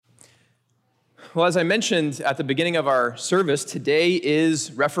Well, as I mentioned at the beginning of our service, today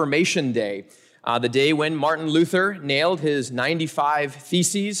is Reformation Day, the day when Martin Luther nailed his 95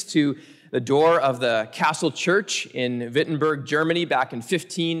 Theses to the door of the Castle Church in Wittenberg, Germany, back in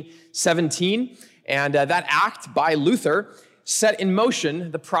 1517. And that act by Luther set in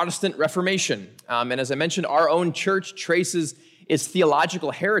motion the Protestant Reformation. And as I mentioned, our own church traces its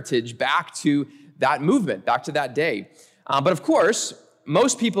theological heritage back to that movement, back to that day. But of course,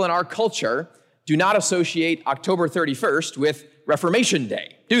 most people in our culture do not associate October 31st with Reformation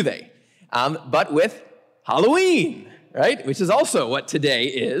Day, do they? But with Halloween, right? Which is also what today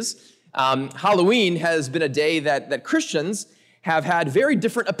is. Halloween has been a day that Christians have had very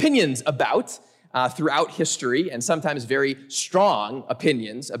different opinions about throughout history, and sometimes very strong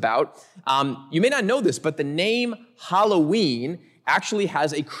opinions about. You may not know this, but the name Halloween actually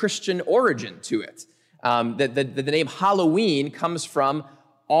has a Christian origin to it. The name Halloween comes from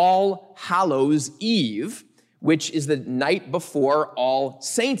All Hallows Eve, which is the night before All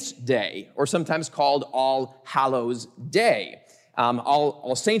Saints' Day, or sometimes called All Hallows Day.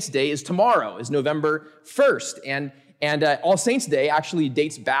 All Saints' Day is tomorrow, is November 1st, and All Saints' Day actually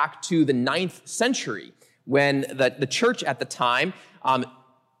dates back to the 9th century, when the church at the time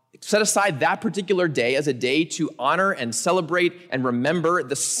set aside that particular day as a day to honor and celebrate and remember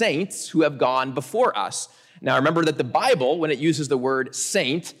the saints who have gone before us. Now, remember that the Bible, when it uses the word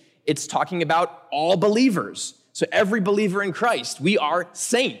saint, it's talking about all believers. So every believer in Christ, we are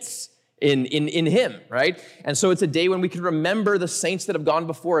saints in him, right? And so it's a day when we can remember the saints that have gone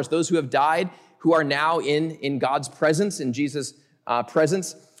before us, those who have died, who are now in God's presence, in Jesus'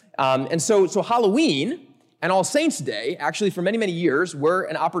 presence. And so Halloween and All Saints' Day, actually for many, many years, were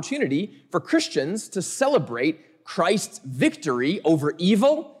an opportunity for Christians to celebrate Christ's victory over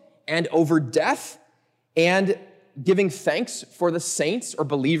evil and over death, and giving thanks for the saints or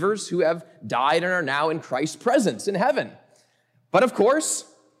believers who have died and are now in Christ's presence in heaven. But of course,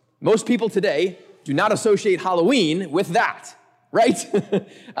 most people today do not associate Halloween with that, right?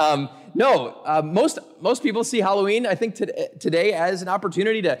 Most people see Halloween, I think, today as an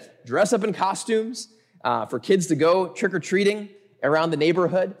opportunity to dress up in costumes, for kids to go trick-or-treating around the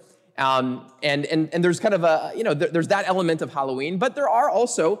neighborhood. And there's kind of there's that element of Halloween, but there are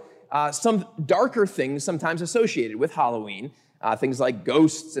also some darker things sometimes associated with Halloween, things like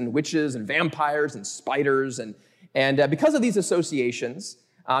ghosts and witches and vampires and spiders. And because of these associations,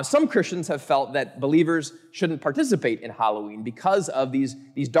 some Christians have felt that believers shouldn't participate in Halloween because of these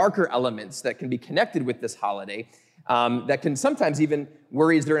darker elements that can be connected with this holiday, that can sometimes even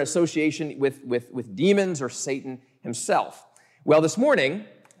worry is there an association with demons or Satan himself. Well, this morning,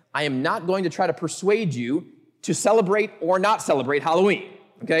 I am not going to try to persuade you to celebrate or not celebrate Halloween,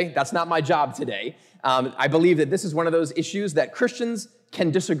 okay? That's not my job today. I believe that this is one of those issues that Christians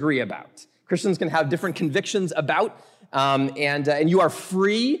can disagree about. Christians can have different convictions about, and you are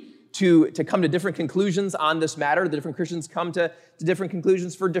free to come to different conclusions on this matter. The different Christians come to different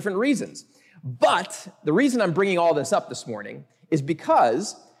conclusions for different reasons. But the reason I'm bringing all this up this morning is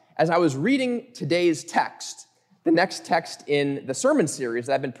because as I was reading today's text, the next text in the sermon series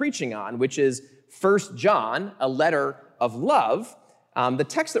that I've been preaching on, which is 1 John, a letter of love, the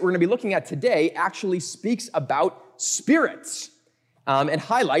text that we're going to be looking at today actually speaks about spirits and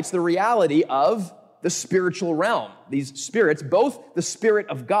highlights the reality of the spiritual realm. These spirits, both the Spirit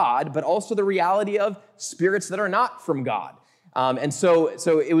of God, but also the reality of spirits that are not from God. And so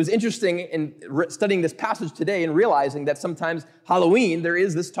it was interesting in studying this passage today and realizing that sometimes Halloween, there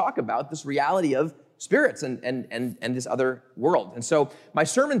is this talk about this reality of spirits and this other world. And so my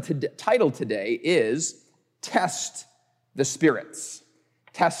sermon title today is Test the Spirits.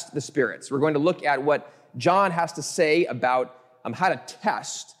 Test the Spirits. We're going to look at what John has to say about how to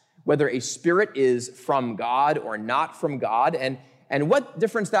test whether a spirit is from God or not from God, and what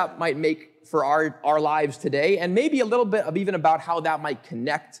difference that might make for our lives today, and maybe a little bit of even about how that might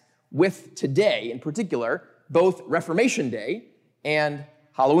connect with today, in particular, both Reformation Day and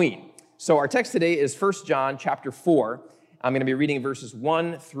Halloween. So our text today is 1 John chapter 4. I'm going to be reading verses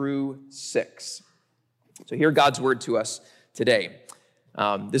 1 through 6. So hear God's word to us today.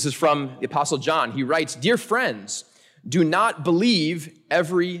 This is from the Apostle John. He writes, "Dear friends, do not believe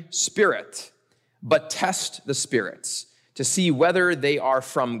every spirit, but test the spirits to see whether they are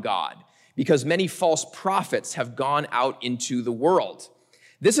from God, because many false prophets have gone out into the world.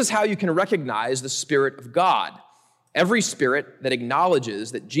 This is how you can recognize the Spirit of God. Every spirit that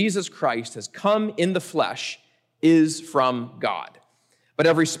acknowledges that Jesus Christ has come in the flesh is from God. But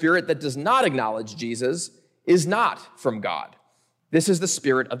every spirit that does not acknowledge Jesus is not from God. This is the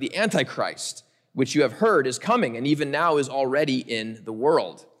spirit of the Antichrist, which you have heard is coming and even now is already in the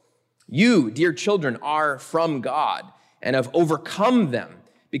world. You, dear children, are from God and have overcome them,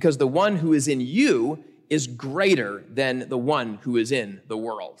 because the one who is in you is greater than the one who is in the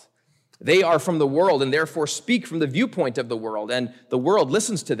world. They are from the world and therefore speak from the viewpoint of the world, and the world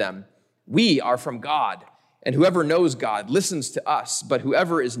listens to them. We are from God, and whoever knows God listens to us, but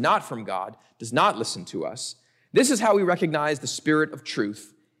whoever is not from God does not listen to us. This is how we recognize the spirit of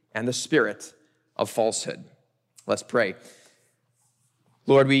truth and the spirit of falsehood. Let's pray.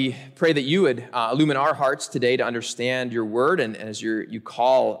 Lord, we pray that you would illumine our hearts today to understand your word, and as you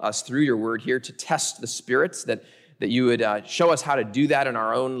call us through your word here to test the spirits, that you would show us how to do that in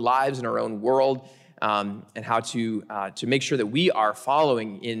our own lives, in our own world, and how to make sure that we are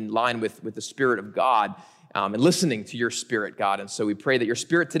following in line with the Spirit of God and listening to your Spirit, God. And so we pray that your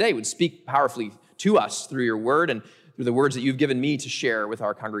Spirit today would speak powerfully to us through your word and through the words that you've given me to share with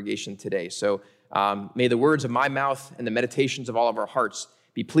our congregation today. So may the words of my mouth and the meditations of all of our hearts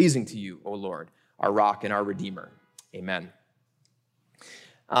be pleasing to you, O Lord, our rock and our Redeemer. Amen.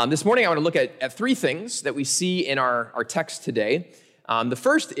 This morning, I want to look at three things that we see in our text today. The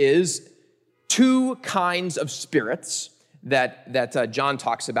first is two kinds of spirits that John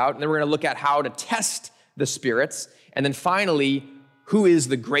talks about, and then we're going to look at how to test the spirits, and then finally, who is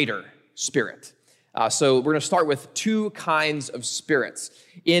the greater spirit. So we're going to start with two kinds of spirits.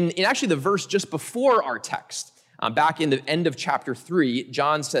 In actually the verse just before our text, back in the end of chapter 3,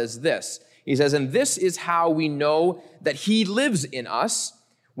 John says this. He says, "And this is how we know that he lives in us.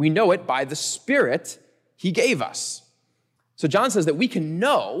 We know it by the Spirit he gave us." So John says that we can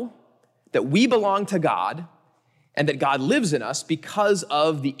know that we belong to God and that God lives in us because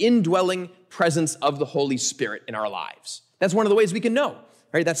of the indwelling presence of the Holy Spirit in our lives. That's one of the ways we can know,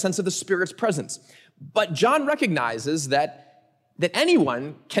 right? That sense of the Spirit's presence. But John recognizes that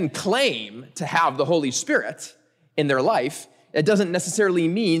anyone can claim to have the Holy Spirit in their life. It doesn't necessarily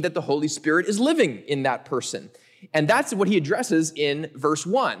mean that the Holy Spirit is living in that person. And that's what he addresses in verse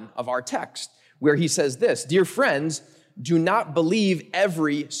 1 of our text, where he says this, "Dear friends, do not believe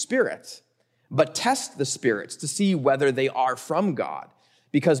every spirit, but test the spirits to see whether they are from God,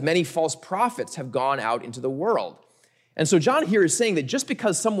 because many false prophets have gone out into the world." And so John here is saying that just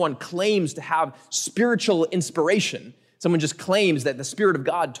because someone claims to have spiritual inspiration, someone just claims that the Spirit of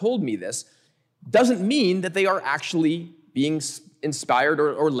God told me this, doesn't mean that they are actually being inspired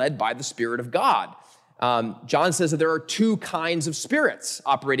or led by the Spirit of God. John says that there are two kinds of spirits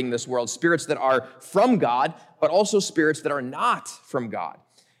operating in this world, spirits that are from God, but also spirits that are not from God.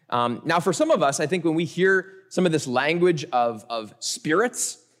 Now, for some of us, I think when we hear some of this language of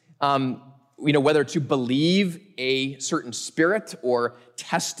spirits, whether to believe a certain spirit or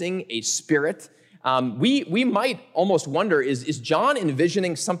testing a spirit, we might almost wonder, is John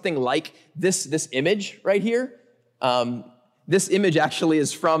envisioning something like this image right here? This image actually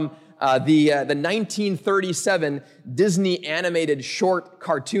is from the 1937 Disney animated short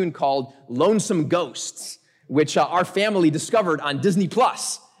cartoon called Lonesome Ghosts, which our family discovered on Disney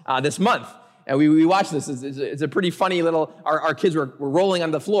Plus this month. And we watched this. It's a pretty funny little, our kids were rolling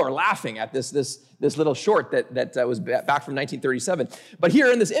on the floor laughing at this little short that was back from 1937. But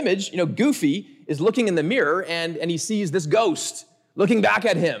here in this image, Goofy is looking in the mirror and he sees this ghost looking back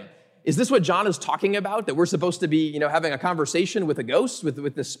at him. Is this what John is talking about? That we're supposed to be, having a conversation with a ghost,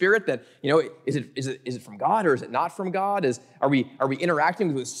 with the spirit? That, is it from God or is it not from God? Are we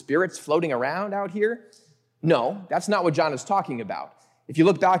interacting with spirits floating around out here? No, that's not what John is talking about. If you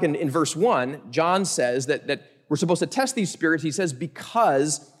look back in verse 1, John says that we're supposed to test these spirits. He says,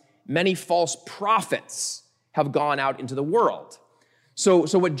 because many false prophets have gone out into the world. So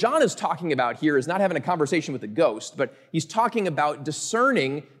what John is talking about here is not having a conversation with a ghost, but he's talking about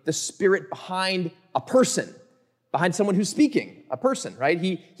discerning the spirit behind a person, behind someone who's speaking, a person, right?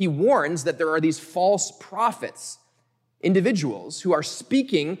 He warns that there are these false prophets, individuals who are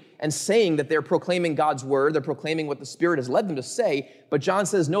speaking and saying that they're proclaiming God's word, they're proclaiming what the Spirit has led them to say, but John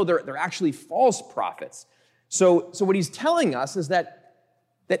says, no, they're actually false prophets. So what he's telling us is that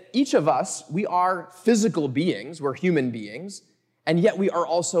each of us, we are physical beings, we're human beings, and yet we are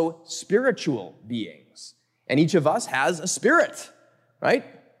also spiritual beings. And each of us has a spirit, right?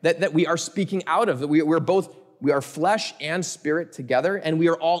 That we are speaking out of, that we are flesh and spirit together, and we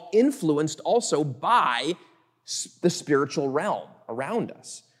are all influenced also by the spiritual realm around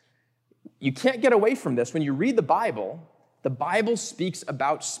us. You can't get away from this. When you read the Bible speaks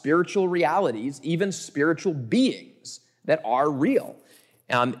about spiritual realities, even spiritual beings that are real.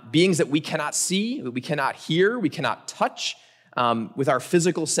 Beings that we cannot see, that we cannot hear, we cannot touch with our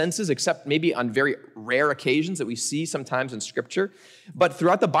physical senses, except maybe on very rare occasions that we see sometimes in Scripture. But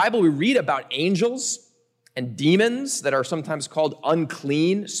throughout the Bible, we read about angels and demons that are sometimes called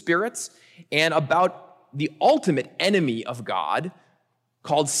unclean spirits, and about the ultimate enemy of God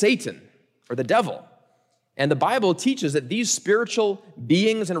called Satan or the devil. And the Bible teaches that these spiritual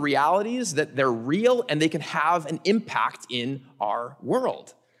beings and realities, that they're real and they can have an impact in our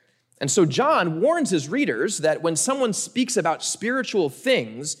world. And so John warns his readers that when someone speaks about spiritual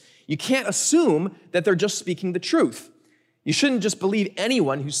things, you can't assume that they're just speaking the truth. You shouldn't just believe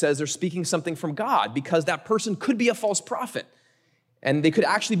anyone who says they're speaking something from God, because that person could be a false prophet, and they could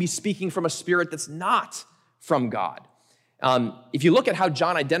actually be speaking from a spirit that's not from God. If you look at how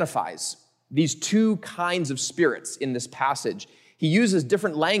John identifies these two kinds of spirits in this passage, he uses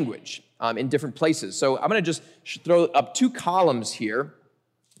different language in different places. So I'm going to just throw up two columns here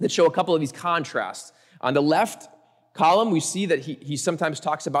that show a couple of these contrasts. On the left column, we see that he sometimes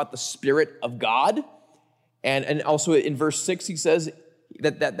talks about the Spirit of God. And also in verse 6, he says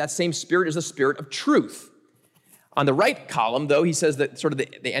that same Spirit is the Spirit of truth. On the right column, though, he says that sort of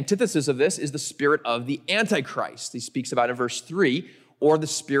the antithesis of this is the spirit of the Antichrist. He speaks about in verse 3, or the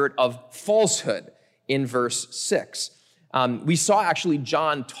spirit of falsehood in verse 6. We saw actually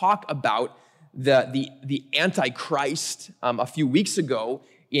John talk about the Antichrist a few weeks ago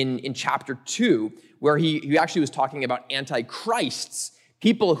in chapter 2, where he actually was talking about antichrists,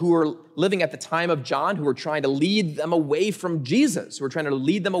 people who were living at the time of John who were trying to lead them away from Jesus, who were trying to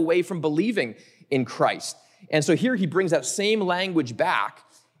lead them away from believing in Christ. And so here he brings that same language back,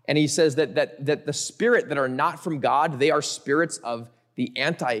 and he says that the spirit that are not from God, they are spirits of the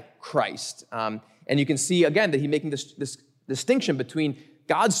Antichrist. And you can see, again, that he's making this distinction between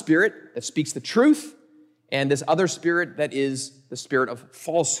God's spirit that speaks the truth and this other spirit that is the spirit of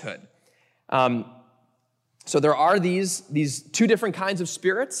falsehood. So there are these two different kinds of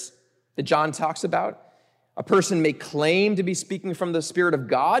spirits that John talks about. A person may claim to be speaking from the Spirit of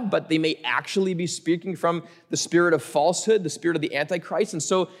God, but they may actually be speaking from the spirit of falsehood, the spirit of the Antichrist. And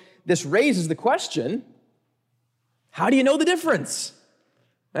so this raises the question, how do you know the difference?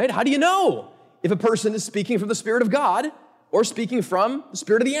 Right? How do you know if a person is speaking from the Spirit of God or speaking from the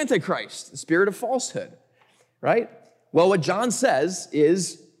spirit of the Antichrist, the spirit of falsehood? Right? Well, what John says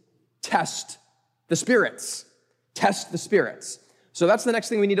is test the spirits. Test the spirits. So that's the next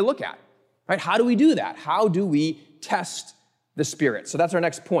thing we need to look at. Right? How do we do that? How do we test the spirits? So that's our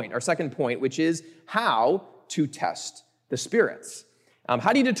next point, our second point, which is how to test the spirits.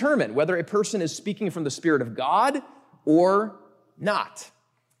 How do you determine whether a person is speaking from the Spirit of God or not?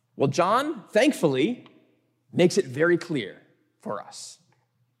 Well, John, thankfully, makes it very clear for us.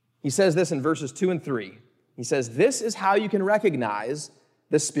 He says this in verses 2 and 3. He says, "This is how you can recognize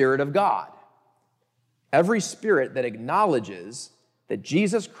the Spirit of God. Every spirit that acknowledges that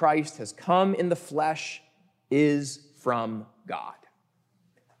Jesus Christ has come in the flesh is from God.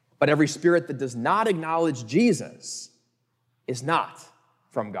 But every spirit that does not acknowledge Jesus is not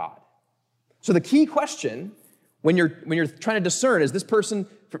from God." So the key question when you're trying to discern, is this person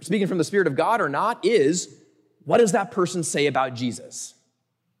speaking from the Spirit of God or not, is what does that person say about Jesus?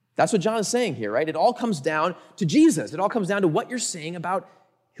 That's what John is saying here, right? It all comes down to Jesus. It all comes down to what you're saying about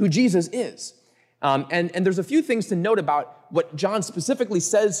who Jesus is. And there's a few things to note about what John specifically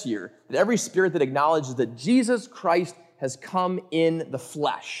says here, that every spirit that acknowledges that Jesus Christ has come in the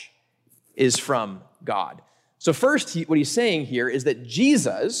flesh is from God. So first, what he's saying here is that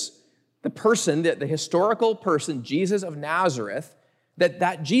Jesus, the person, the historical person, Jesus of Nazareth,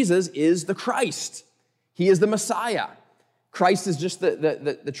 that Jesus is the Christ. He is the Messiah. Christ is just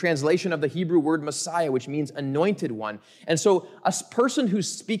the translation of the Hebrew word Messiah, which means anointed one. And so a person who's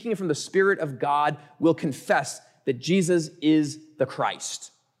speaking from the Spirit of God will confess that Jesus is the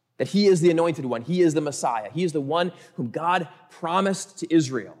Christ, that he is the anointed one, he is the Messiah, he is the one whom God promised to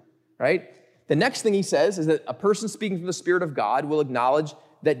Israel, right? The next thing he says is that a person speaking from the Spirit of God will acknowledge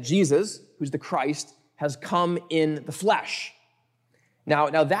that Jesus, who's the Christ, has come in the flesh.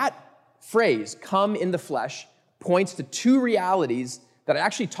 Now that phrase, come in the flesh, points to two realities that I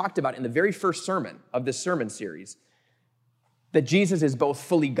actually talked about in the very first sermon of this sermon series. That Jesus is both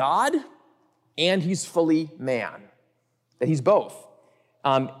fully God and he's fully man. That he's both.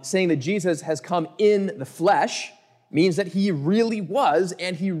 Saying that Jesus has come in the flesh means that he really was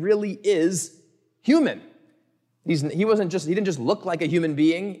and he really is human. He didn't just look like a human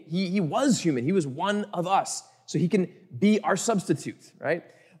being. He was human. He was one of us. So he can be our substitute, right?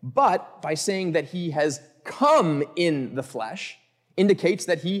 But by saying that he has come in the flesh indicates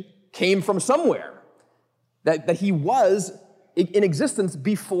that he came from somewhere, that he was in existence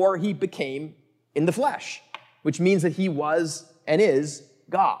before he became in the flesh, which means that he was and is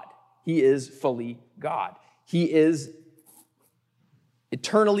God. He is fully God. He is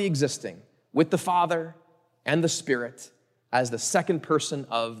eternally existing with the Father and the Spirit as the second person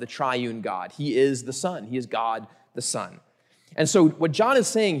of the triune God. He is the Son. He is God the Son. And so what John is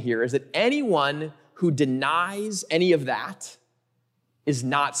saying here is that anyone who denies any of that is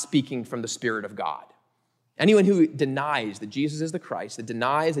not speaking from the Spirit of God. Anyone who denies that Jesus is the Christ, that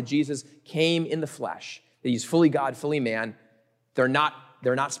denies that Jesus came in the flesh, that he's fully God, fully man, they're not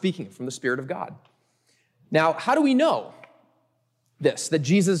speaking from the Spirit of God. Now, how do we know this, that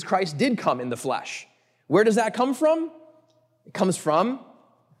Jesus Christ did come in the flesh? Where does that come from? It comes from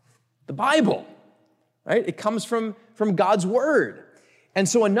the Bible, right? It comes from God's word. And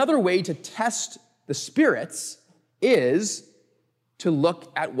so another way to test the spirits is to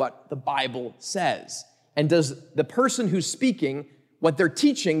look at what the Bible says. And does the person who's speaking, what they're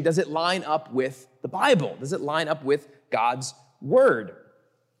teaching, does it line up with the Bible? Does it line up with God's word?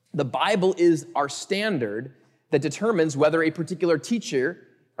 The Bible is our standard that determines whether a particular teacher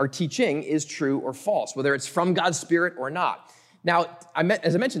or teaching is true or false, whether it's from God's Spirit or not. Now,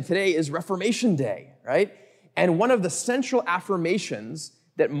 as I mentioned, today is Reformation Day, right? And one of the central affirmations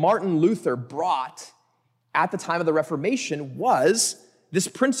that Martin Luther brought at the time of the Reformation was this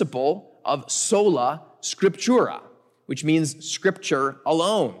principle of sola scriptura, which means scripture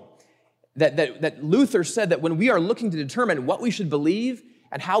alone. That Luther said that when we are looking to determine what we should believe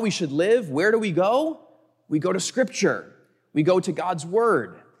and how we should live, where do we go? We go to Scripture. We go to God's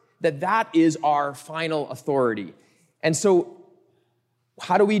Word. That is our final authority. And so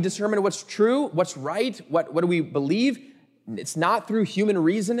how do we determine what's true, what's right, what do we believe? It's not through human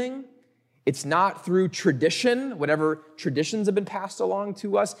reasoning. It's not through tradition, whatever traditions have been passed along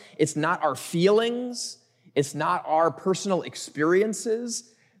to us. It's not our feelings. It's not our personal experiences.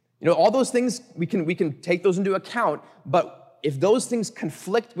 All those things, we can take those into account, but if those things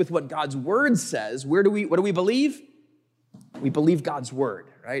conflict with what God's word says, what do we believe? We believe God's word,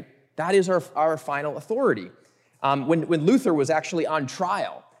 right? That is our final authority. When Luther was actually on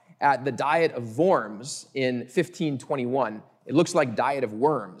trial at the Diet of Worms in 1521, it looks like Diet of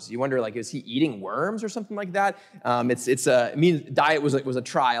Worms. You wonder, is he eating worms or something like that? Diet was a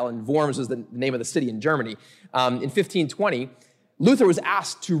trial, and Worms was the name of the city in Germany. In 1520, Luther was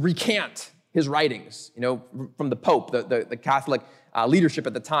asked to recant his writings, from the Pope, the Catholic leadership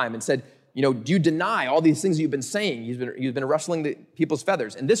at the time, and said, do you deny all these things you've been saying? You've been rustling the people's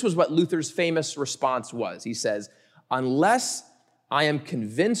feathers. And this was what Luther's famous response was. He says, unless I am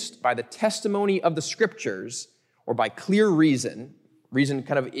convinced by the testimony of the Scriptures or by clear reason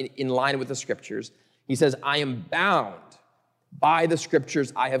kind of in line with the Scriptures, he says, I am bound by the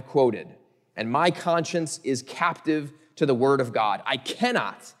Scriptures I have quoted, and my conscience is captive to the word of God. I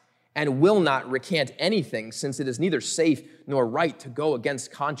cannot and will not recant anything, since it is neither safe nor right to go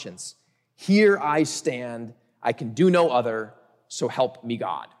against conscience. Here I stand, I can do no other, so help me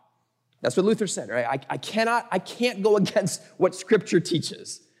God. That's what Luther said, right? I can't go against what Scripture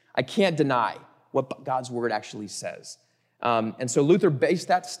teaches. I can't deny what God's word actually says. And so Luther based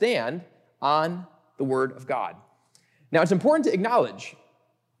that stand on the word of God. Now, it's important to acknowledge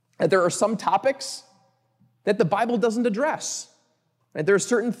that there are some topics that the Bible doesn't address. Right? There are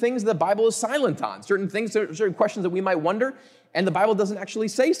certain things the Bible is silent on, certain questions that we might wonder, and the Bible doesn't actually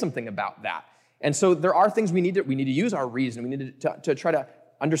say something about that. And so there are things we need to use our reason. We need to try to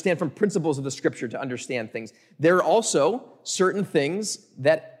understand from principles of the Scripture to understand things. There are also certain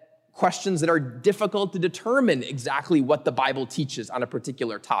questions that are difficult to determine exactly what the Bible teaches on a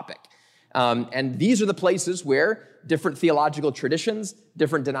particular topic. And these are the places where different theological traditions,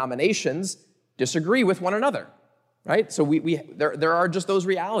 different denominations disagree with one another. Right? So there are just those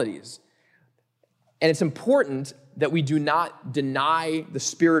realities. And it's important that we do not deny the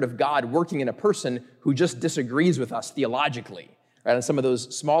Spirit of God working in a person who just disagrees with us theologically, right, on some of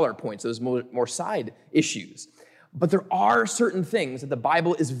those smaller points, those more side issues. But there are certain things that the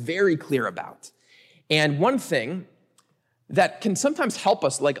Bible is very clear about. And one thing that can sometimes help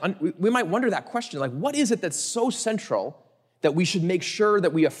us, we might wonder that question, what is it that's so central that we should make sure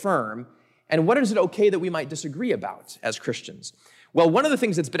that we affirm? And what is it okay that we might disagree about as Christians? Well, one of the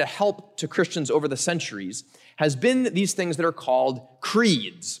things that's been a help to Christians over the centuries has been these things that are called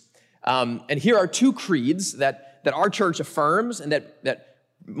creeds. And here are two creeds that our church affirms and that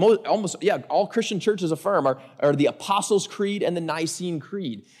all Christian churches affirm are the Apostles' Creed and the Nicene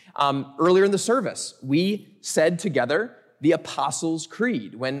Creed. Earlier in the service, we said together the Apostles'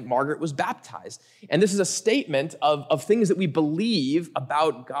 Creed when Margaret was baptized. And this is a statement of things that we believe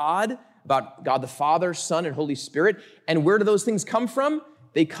about God the Father, Son, and Holy Spirit. And where do those things come from?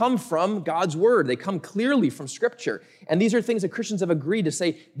 They come from God's Word. They come clearly from Scripture. And these are things that Christians have agreed to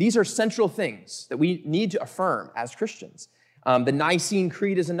say, these are central things that we need to affirm as Christians. The Nicene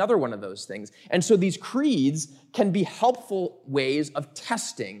Creed is another one of those things. And so these creeds can be helpful ways of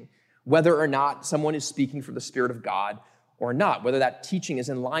testing whether or not someone is speaking from the Spirit of God or not, whether that teaching is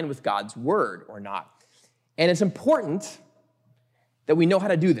in line with God's word or not. And it's important that we know how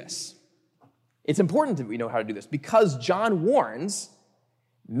to do this. It's important that we know how to do this because John warns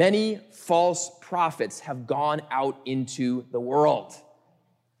many false prophets have gone out into the world,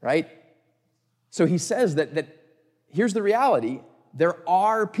 right? So he says that here's the reality. There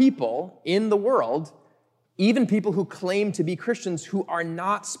are people in the world, even people who claim to be Christians, who are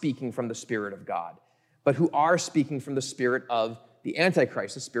not speaking from the Spirit of God, but who are speaking from the spirit of the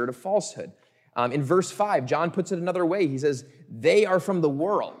Antichrist, the spirit of falsehood. In verse 5, John puts it another way. He says, they are from the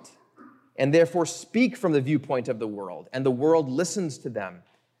world and therefore speak from the viewpoint of the world, and the world listens to them.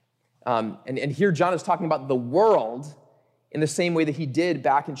 And here John is talking about the world in the same way that he did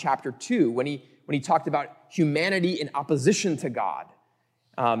back in chapter 2 when he talked about humanity in opposition to God,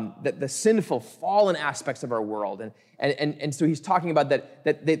 the sinful, fallen aspects of our world. And so he's talking about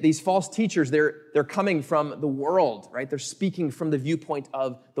that these false teachers, they're coming from the world, right? They're speaking from the viewpoint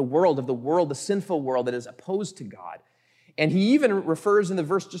of the world, the sinful world that is opposed to God. And he even refers in the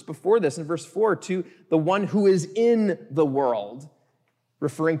verse just before this, in verse 4, to the one who is in the world,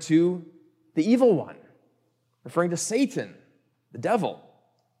 referring to the evil one, referring to Satan, the devil.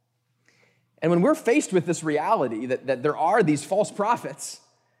 And when we're faced with this reality that there are these false prophets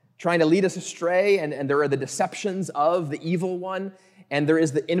trying to lead us astray, and there are the deceptions of the evil one, and there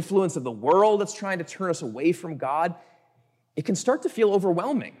is the influence of the world that's trying to turn us away from God, it can start to feel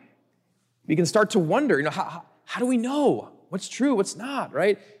overwhelming. We can start to wonder, how do we know what's true, what's not,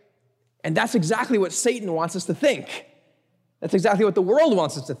 right? And that's exactly what Satan wants us to think. That's exactly what the world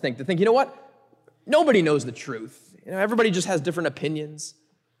wants us to think, you know what? Nobody knows the truth. Everybody just has different opinions.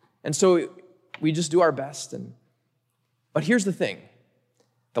 And so we just do our best. But here's the thing.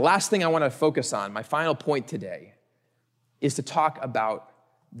 The last thing I want to focus on, my final point today, is to talk about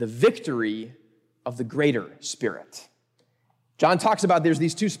the victory of the greater spirit. John talks about there's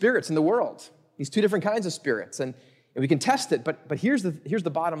these two spirits in the world, these two different kinds of spirits, and we can test it, but here's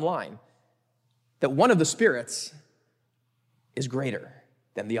the bottom line, that one of the spirits is greater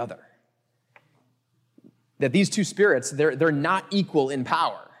than the other. That these two spirits, they're not equal in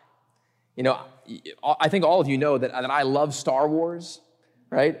power. I think all of you know that I love Star Wars,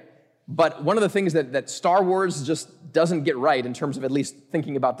 right? But one of the things that Star Wars just doesn't get right in terms of at least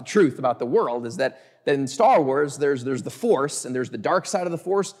thinking about the truth about the world is that in Star Wars, there's the Force, and there's the dark side of the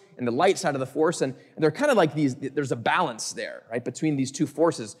Force and the light side of the Force, and they're kind of like there's a balance there, right, between these two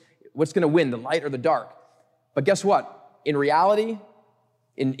forces. What's going to win, the light or the dark? But guess what? In reality,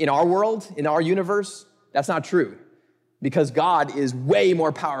 in our world, in our universe, that's not true, because God is way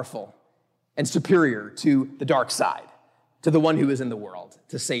more powerful and superior to the dark side, to the one who is in the world,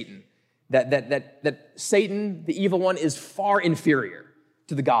 to Satan. That Satan, the evil one, is far inferior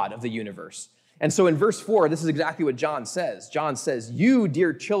to the God of the universe. And so in verse 4, this is exactly what John says. John says, you,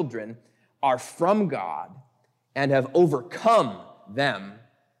 dear children, are from God and have overcome them,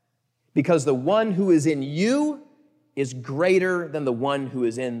 because the one who is in you is greater than the one who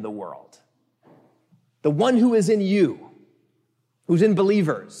is in the world. The one who is in you, who's in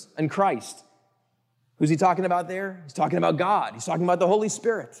believers in Christ. Who's he talking about there? He's talking about God. He's talking about the Holy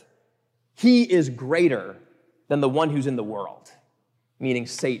Spirit. He is greater than the one who's in the world, meaning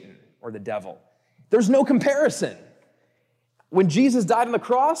Satan or the devil. There's no comparison. When Jesus died on the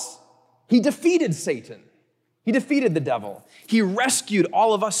cross, he defeated Satan. He defeated the devil. He rescued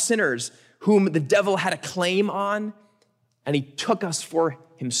all of us sinners whom the devil had a claim on, and he took us for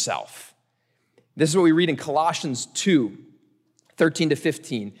himself. This is what we read in Colossians 2, 13 to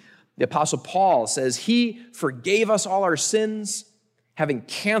 15. The Apostle Paul says, he forgave us all our sins, having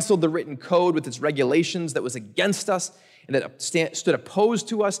canceled the written code with its regulations that was against us and that stood opposed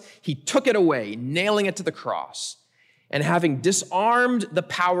to us. He took it away, nailing it to the cross. And having disarmed the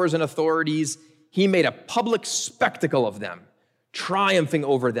powers and authorities, he made a public spectacle of them, triumphing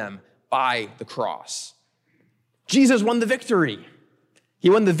over them by the cross. Jesus won the victory. He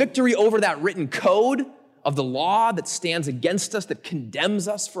won the victory over that written code of the law that stands against us, that condemns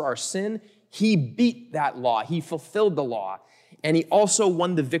us for our sin. He beat that law. He fulfilled the law. And he also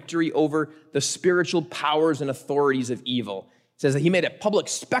won the victory over the spiritual powers and authorities of evil. It says that he made a public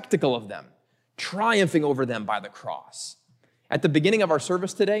spectacle of them, triumphing over them by the cross. At the beginning of our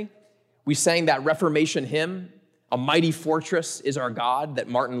service today, we sang that Reformation hymn, "A Mighty Fortress is Our God," that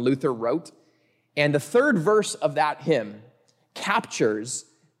Martin Luther wrote. And the third verse of that hymn captures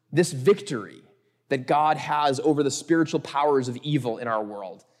this victory that God has over the spiritual powers of evil in our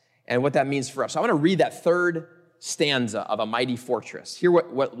world and what that means for us. So I want to read that third stanza of A Mighty Fortress. Hear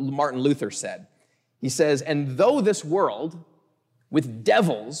what Martin Luther said. He says, "And though this world, with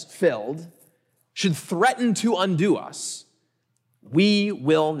devils filled, should threaten to undo us, we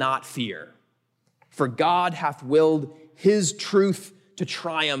will not fear. For God hath willed his truth to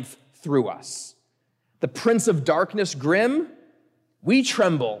triumph through us. The prince of darkness grim, we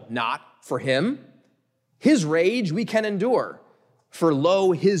tremble not for him. His rage we can endure, for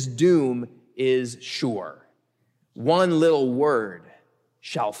lo, his doom is sure. One little word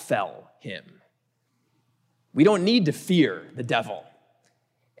shall fell him." We don't need to fear the devil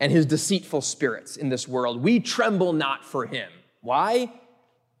and his deceitful spirits in this world. We tremble not for him. Why?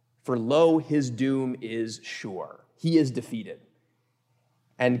 For lo, his doom is sure. He is defeated.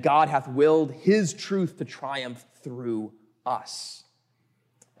 And God hath willed his truth to triumph through us.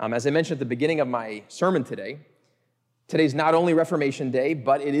 As I mentioned at the beginning of my sermon today, today's not only Reformation Day,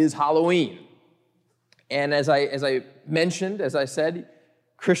 but it is Halloween. And as I mentioned, as I said,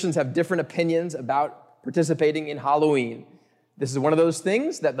 Christians have different opinions about participating in Halloween. This is one of those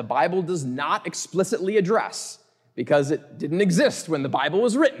things that the Bible does not explicitly address because it didn't exist when the Bible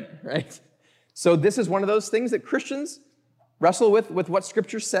was written, right? So this is one of those things that Christians wrestle with what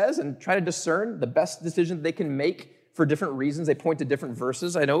Scripture says and try to discern the best decision they can make for different reasons. They point to different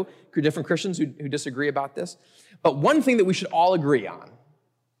verses. I know different Christians who disagree about this. But one thing that we should all agree on,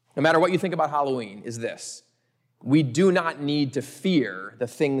 no matter what you think about Halloween, is this. We do not need to fear the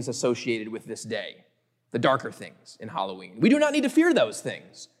things associated with this day, the darker things in Halloween. We do not need to fear those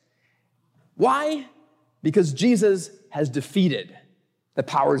things. Why? Because Jesus has defeated the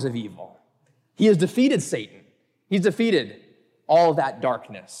powers of evil. He has defeated Satan. He's defeated all that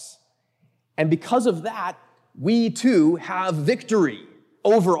darkness. And because of that, we too have victory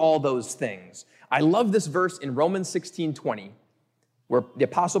over all those things. I love this verse in Romans 16:20, where the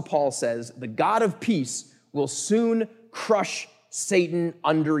Apostle Paul says, "The God of peace will soon crush Satan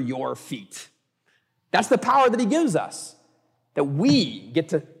under your feet." That's the power that he gives us, that we get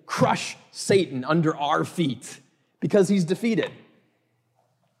to crush Satan under our feet because he's defeated.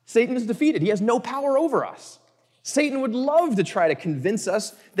 Satan is defeated. He has no power over us. Satan would love to try to convince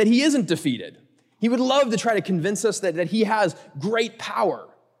us that he isn't defeated. He would love to try to convince us that he has great power.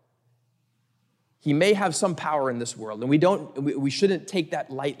 He may have some power in this world, and we shouldn't take that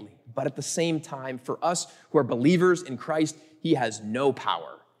lightly. But at the same time, for us who are believers in Christ, he has no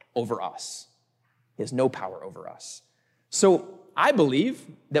power over us. He has no power over us. So I believe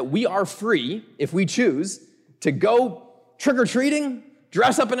that we are free, if we choose, to go trick-or-treating,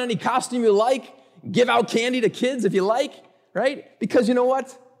 dress up in any costume you like, give out candy to kids if you like, right? Because you know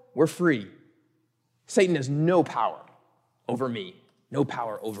what? We're free. Satan has no power over me, no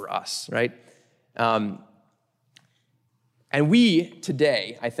power over us, right? And we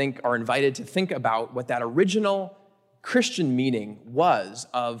today, I think, are invited to think about what that original Christian meaning was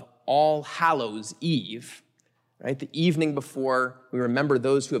of All Hallows Eve, right? The evening before we remember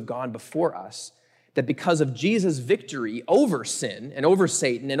those who have gone before us, that because of Jesus' victory over sin and over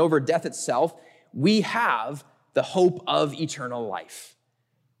Satan and over death itself, we have the hope of eternal life.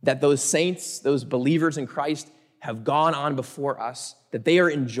 That those saints, those believers in Christ have gone on before us, that they are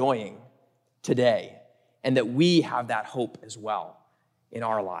enjoying today, and that we have that hope as well in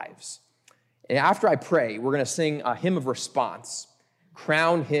our lives. And after I pray, we're going to sing a hymn of response,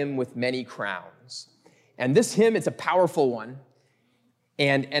 "Crown Him with Many Crowns." And this hymn, it's a powerful one,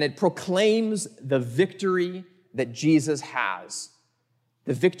 and it proclaims the victory that Jesus has,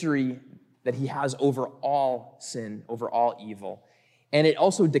 the victory that he has over all sin, over all evil. And it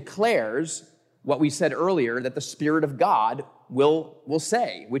also declares what we said earlier that the Spirit of God will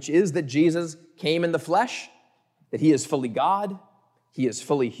say, which is that Jesus came in the flesh, that he is fully God, he is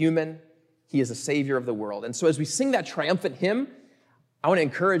fully human, he is a Savior of the world. And so as we sing that triumphant hymn, I want to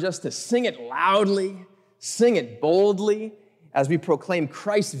encourage us to sing it loudly, sing it boldly, as we proclaim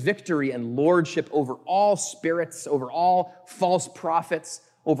Christ's victory and lordship over all spirits, over all false prophets,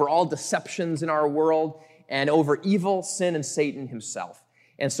 over all deceptions in our world, and over evil, sin, and Satan himself.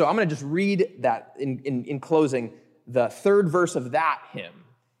 And so I'm going to just read that in closing, the third verse of that hymn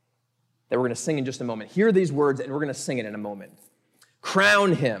that we're going to sing in just a moment. Hear these words, and we're going to sing it in a moment.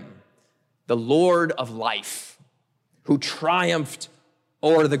 "Crown him, the Lord of life, who triumphed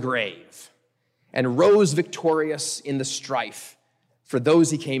o'er the grave and rose victorious in the strife for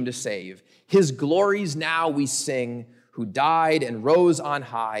those he came to save. His glories now we sing, who died and rose on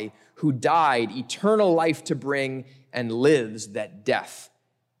high, who died eternal life to bring and lives that death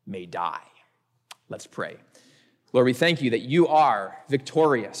may die." Let's pray. Lord, we thank you that you are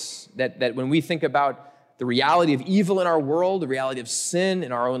victorious, that when we think about the reality of evil in our world, the reality of sin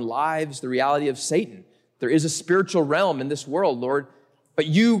in our own lives, the reality of Satan, There is a spiritual realm in this world, Lord, but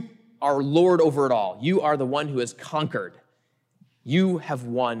you are Lord over it all. You are the one who has conquered. You have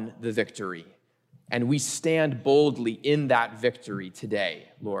won the victory. And we stand boldly in that victory today,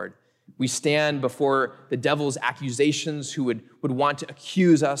 Lord. We stand before the devil's accusations who would want to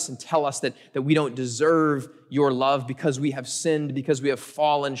accuse us and tell us that we don't deserve your love because we have sinned, because we have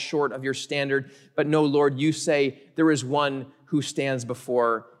fallen short of your standard. But no, Lord, you say there is one who stands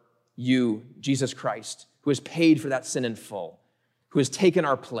before you, Jesus Christ, who has paid for that sin in full, who has taken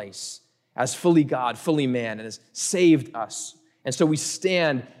our place as fully God, fully man, and has saved us. And so we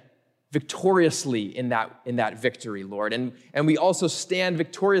stand victoriously in that victory, Lord. And we also stand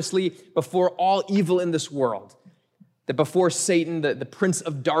victoriously before all evil in this world, that before Satan, the prince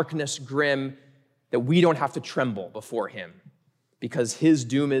of darkness, grim, that we don't have to tremble before him because his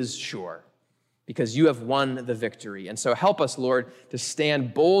doom is sure, because you have won the victory. And so help us, Lord, to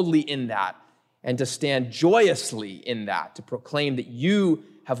stand boldly in that and to stand joyously in that, to proclaim that you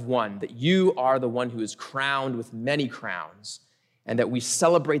have won, that you are the one who is crowned with many crowns, and that we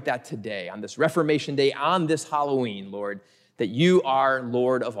celebrate that today, on this Reformation Day, on this Halloween, Lord, that you are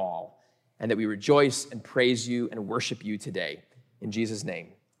Lord of all, and that we rejoice and praise you and worship you today. In Jesus' name,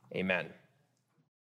 amen.